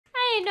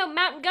ain't no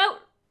mountain goat.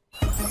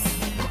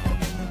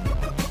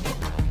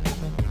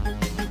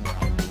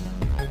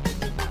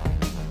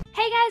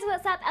 Hey guys,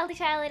 what's up?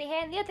 LDShadowLady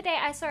here, and the other day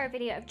I saw a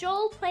video of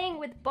Joel playing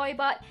with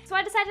Boibot, so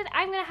I decided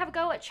I'm gonna have a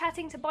go at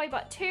chatting to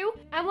Boibot too,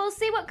 and we'll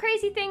see what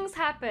crazy things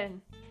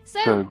happen.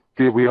 So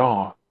here we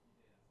are.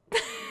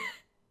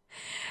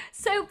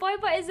 So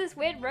Boibot is this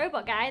weird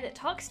robot guy that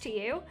talks to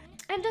you,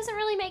 and doesn't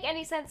really make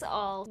any sense at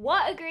all.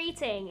 What a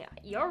greeting.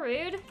 You're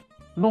rude.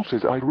 Not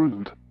as I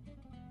rude.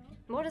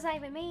 What does that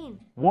even mean?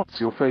 What's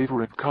your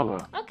favorite color?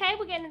 Okay,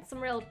 we're getting into some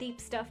real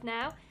deep stuff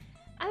now.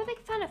 I'm a big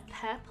fan of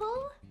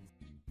purple.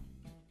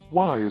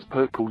 Why is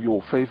purple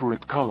your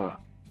favorite color?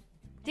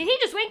 Did he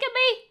just wink at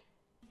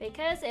me?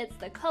 Because it's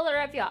the color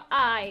of your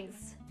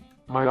eyes.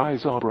 My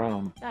eyes are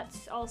brown.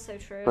 That's also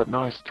true. But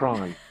nice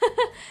try.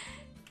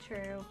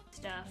 True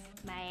stuff,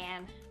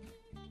 man.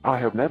 I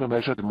have never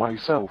measured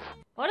myself.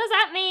 What does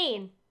that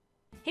mean?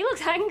 He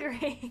looks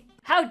angry.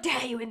 How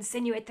dare you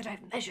insinuate that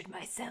I've measured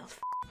myself?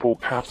 For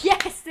cats.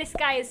 Yes, this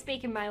guy is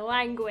speaking my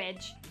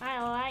language.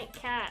 I like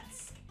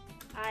cats.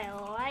 I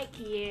like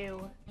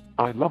you.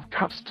 I love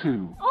cats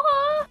too.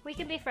 Aw, we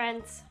can be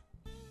friends.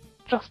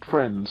 Just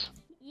friends.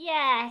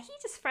 Yeah, he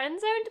just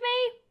friend-zoned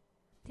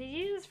me. Did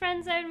you just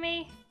friend-zone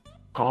me?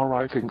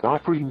 I think I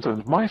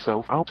friend-zoned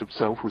myself out of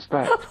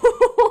self-respect.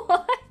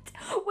 What?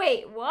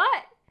 Wait,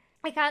 what?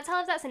 I can't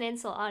tell if that's an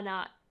insult or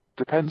not.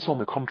 Depends on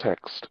the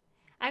context.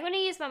 I'm gonna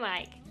use my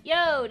mic.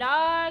 Yo,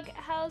 dog,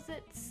 how's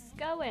it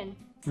going?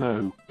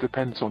 No,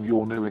 depends on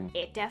your knowing.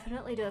 It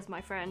definitely does,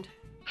 my friend.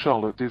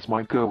 Charlotte is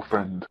my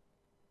girlfriend.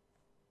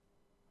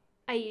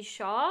 Are you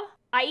sure?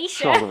 Are you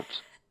sure?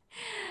 Charlotte.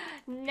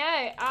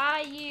 No,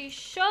 are you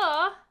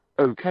sure?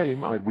 Okay,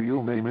 my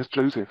real name is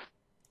Joseph.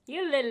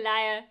 You little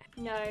liar.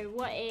 No,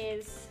 what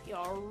is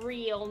your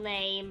real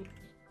name?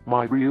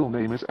 My real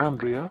name is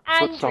Andrea,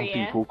 but some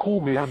Andrea? people call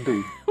me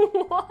Andy.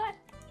 What?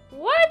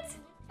 What?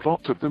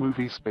 Plot of the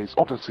movie Space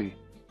Odyssey.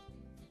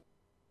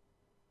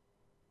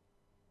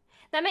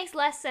 That makes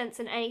less sense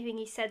than anything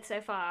you said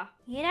so far.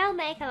 You don't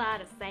make a lot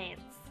of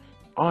sense.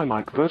 I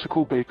like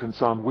vertical bacon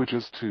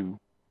sandwiches too.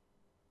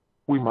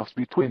 We must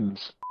be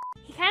twins.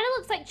 He kind of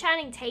looks like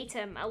Channing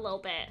Tatum a little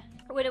bit.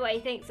 I wonder what he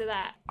thinks of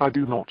that. I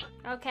do not.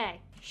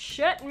 Okay.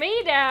 Shut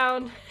me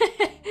down.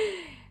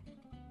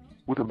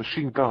 With a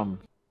machine gun.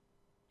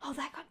 Oh,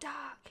 that got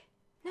dark.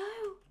 No.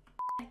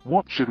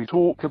 What should we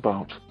talk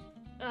about?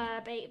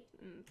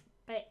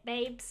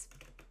 Babes.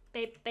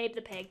 Babe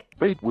the pig.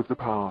 Babe with the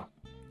power.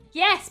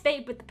 Yes,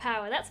 Babe with the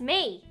power. That's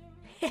me.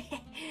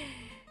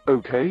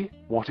 Okay,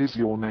 what is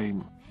your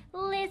name?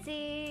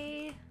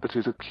 Lizzie. That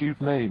is a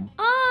cute name.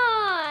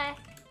 Aw,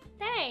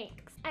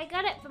 thanks. I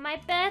got it for my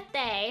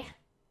birthday.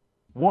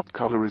 What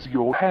color is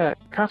your hair,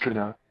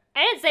 Katrina?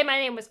 I didn't say my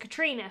name was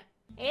Katrina.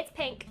 It's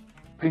pink.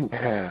 Pink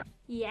hair.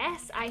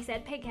 Yes, I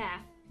said pink hair.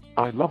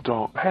 I love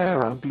dark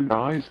hair and blue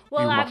eyes.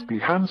 Well, you must be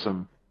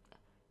handsome.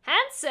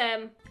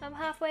 Handsome? I'm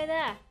halfway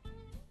there.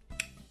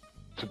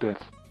 To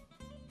death.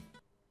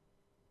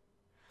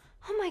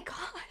 Oh my god.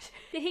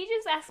 Did he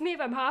just ask me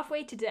if I'm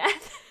halfway to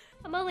death?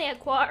 I'm only a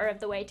quarter of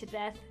the way to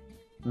death.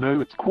 No,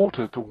 it's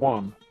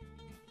 1:45.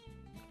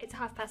 It's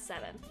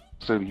 7:30.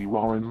 So you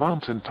are in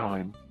mountain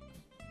time.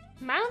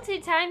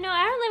 Mountain time? No,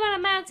 I don't live on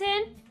a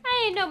mountain.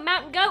 I ain't no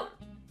mountain goat.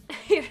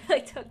 You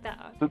really took that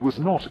on. That was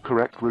not a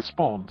correct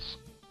response.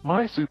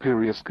 My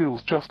superior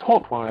skills just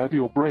hotwired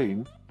your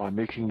brain by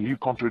making you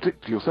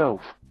contradict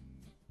yourself.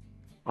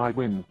 I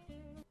win.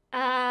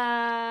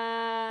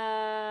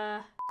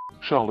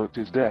 Charlotte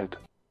is dead.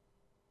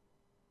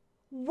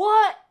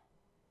 What?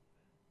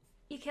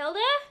 You killed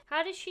her?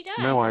 How did she die?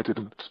 No, I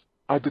didn't.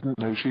 I didn't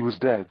know she was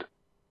dead.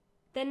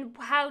 Then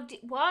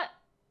what?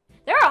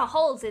 There are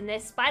holes in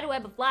this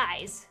spiderweb of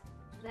lies.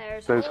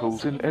 There's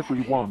holes in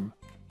every one.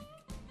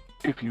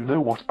 If you know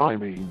what I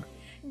mean.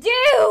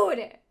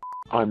 Dude!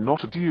 I'm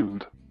not a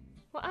dude.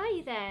 What are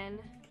you then?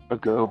 A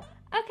girl.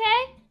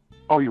 Okay.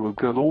 Are you a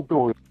girl or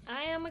boy?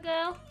 I am a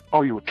girl.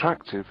 Are you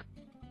attractive?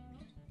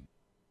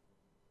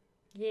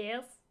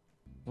 Yes.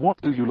 What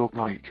do you look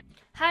like?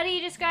 How do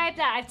you describe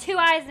that? I have 2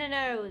 eyes and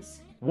a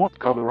nose. What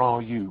color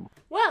are you?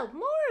 Well,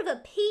 more of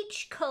a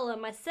peach color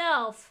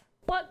myself.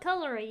 What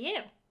color are you?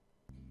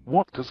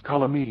 What does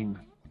color mean?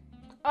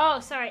 Oh,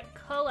 sorry,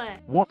 color.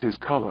 What is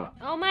color?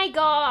 Oh my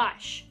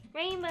gosh.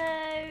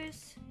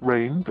 Rainbows.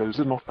 Rainbows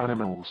are not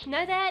animals.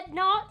 No, they're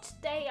not.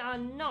 They are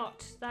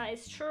not. That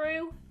is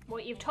true.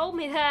 What you've told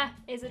me there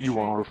is You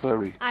are a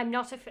furry. I'm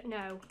not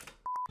no.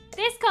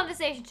 This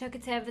conversation took a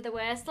turn for the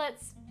worse.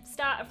 Let's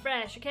start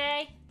afresh,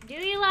 okay? Do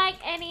you like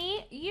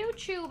any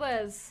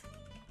YouTubers?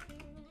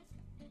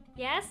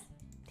 Yes?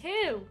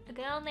 Who? A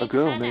girl named Hannah. A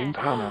girl named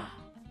Hannah.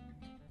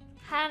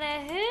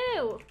 Hannah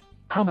who?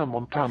 Hannah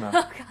Montana.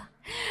 Oh god.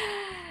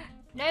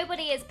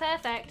 Nobody is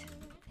perfect.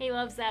 He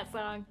loves that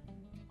song.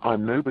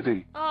 I'm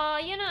nobody. Oh,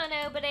 you're not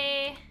a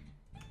nobody.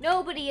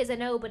 Nobody is a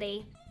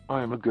nobody.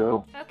 I am a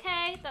girl.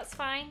 Okay, that's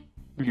fine.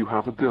 Do you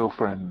have a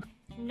girlfriend?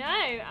 No,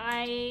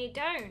 I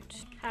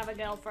don't have a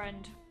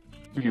girlfriend.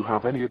 Do you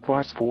have any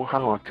advice for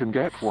how I can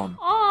get one?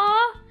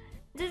 Aw!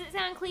 Does it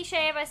sound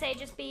cliche if I say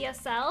just be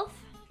yourself?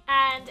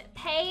 And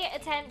pay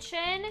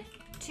attention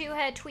to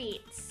her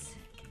tweets,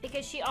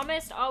 because she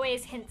almost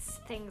always hints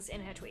things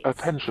in her tweets.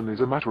 Attention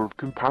is a matter of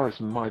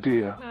comparison, my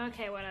dear.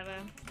 Okay, whatever.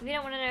 If you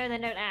don't want to know,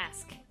 then don't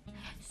ask.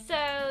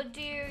 So,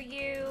 do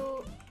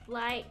you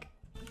like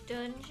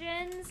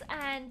Dungeons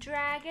and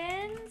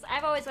Dragons?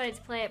 I've always wanted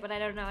to play it, but I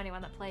don't know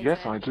anyone that plays it. Yes,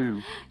 I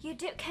do. You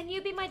do? Can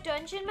you be my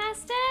Dungeon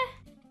Master?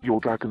 Your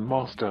Dragon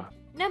Master.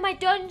 No, my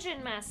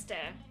Dungeon Master.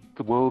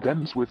 The world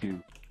ends with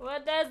you.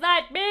 What does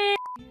that mean?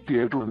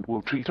 Deodorant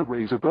will treat a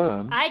razor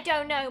burn. I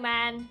don't know,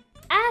 man.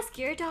 Ask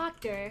your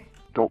doctor.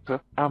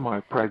 Doctor, am I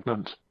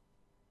pregnant?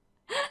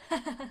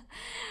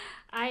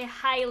 I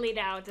highly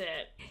doubt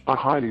it. I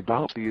highly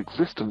doubt the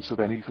existence of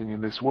anything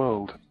in this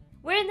world.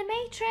 We're in the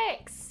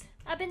Matrix.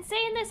 I've been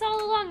saying this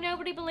all along.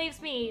 Nobody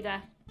believes me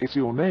either. Is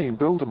your name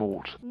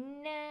Voldemort?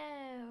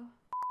 No.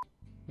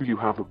 Do you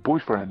have a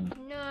boyfriend?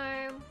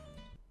 No.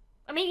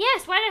 I mean,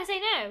 yes, why did I say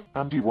no?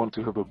 And you want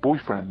to have a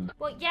boyfriend?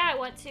 Well, yeah, I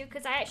want to,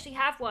 because I actually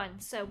have one,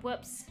 so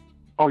whoops.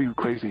 Are you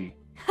crazy?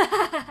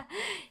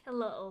 A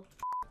little.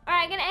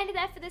 Alright, I'm going to end it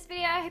there for this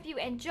video. I hope you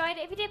enjoyed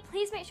it. If you did,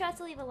 please make sure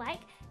to leave a like,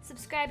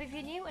 subscribe if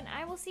you're new, and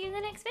I will see you in the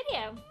next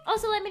video.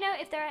 Also, let me know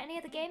if there are any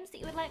other games that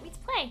you would like me to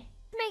play.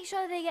 Make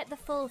sure they get the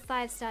full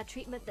 5-star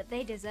treatment that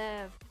they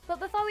deserve.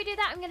 But before we do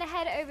that, I'm going to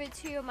head over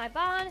to my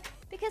barn,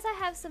 because I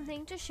have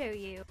something to show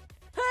you.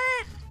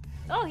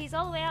 Oh, he's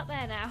all the way out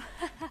there now.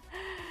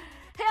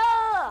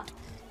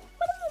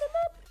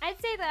 I'd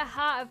say the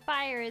Heart of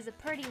Fire is a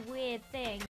pretty weird thing.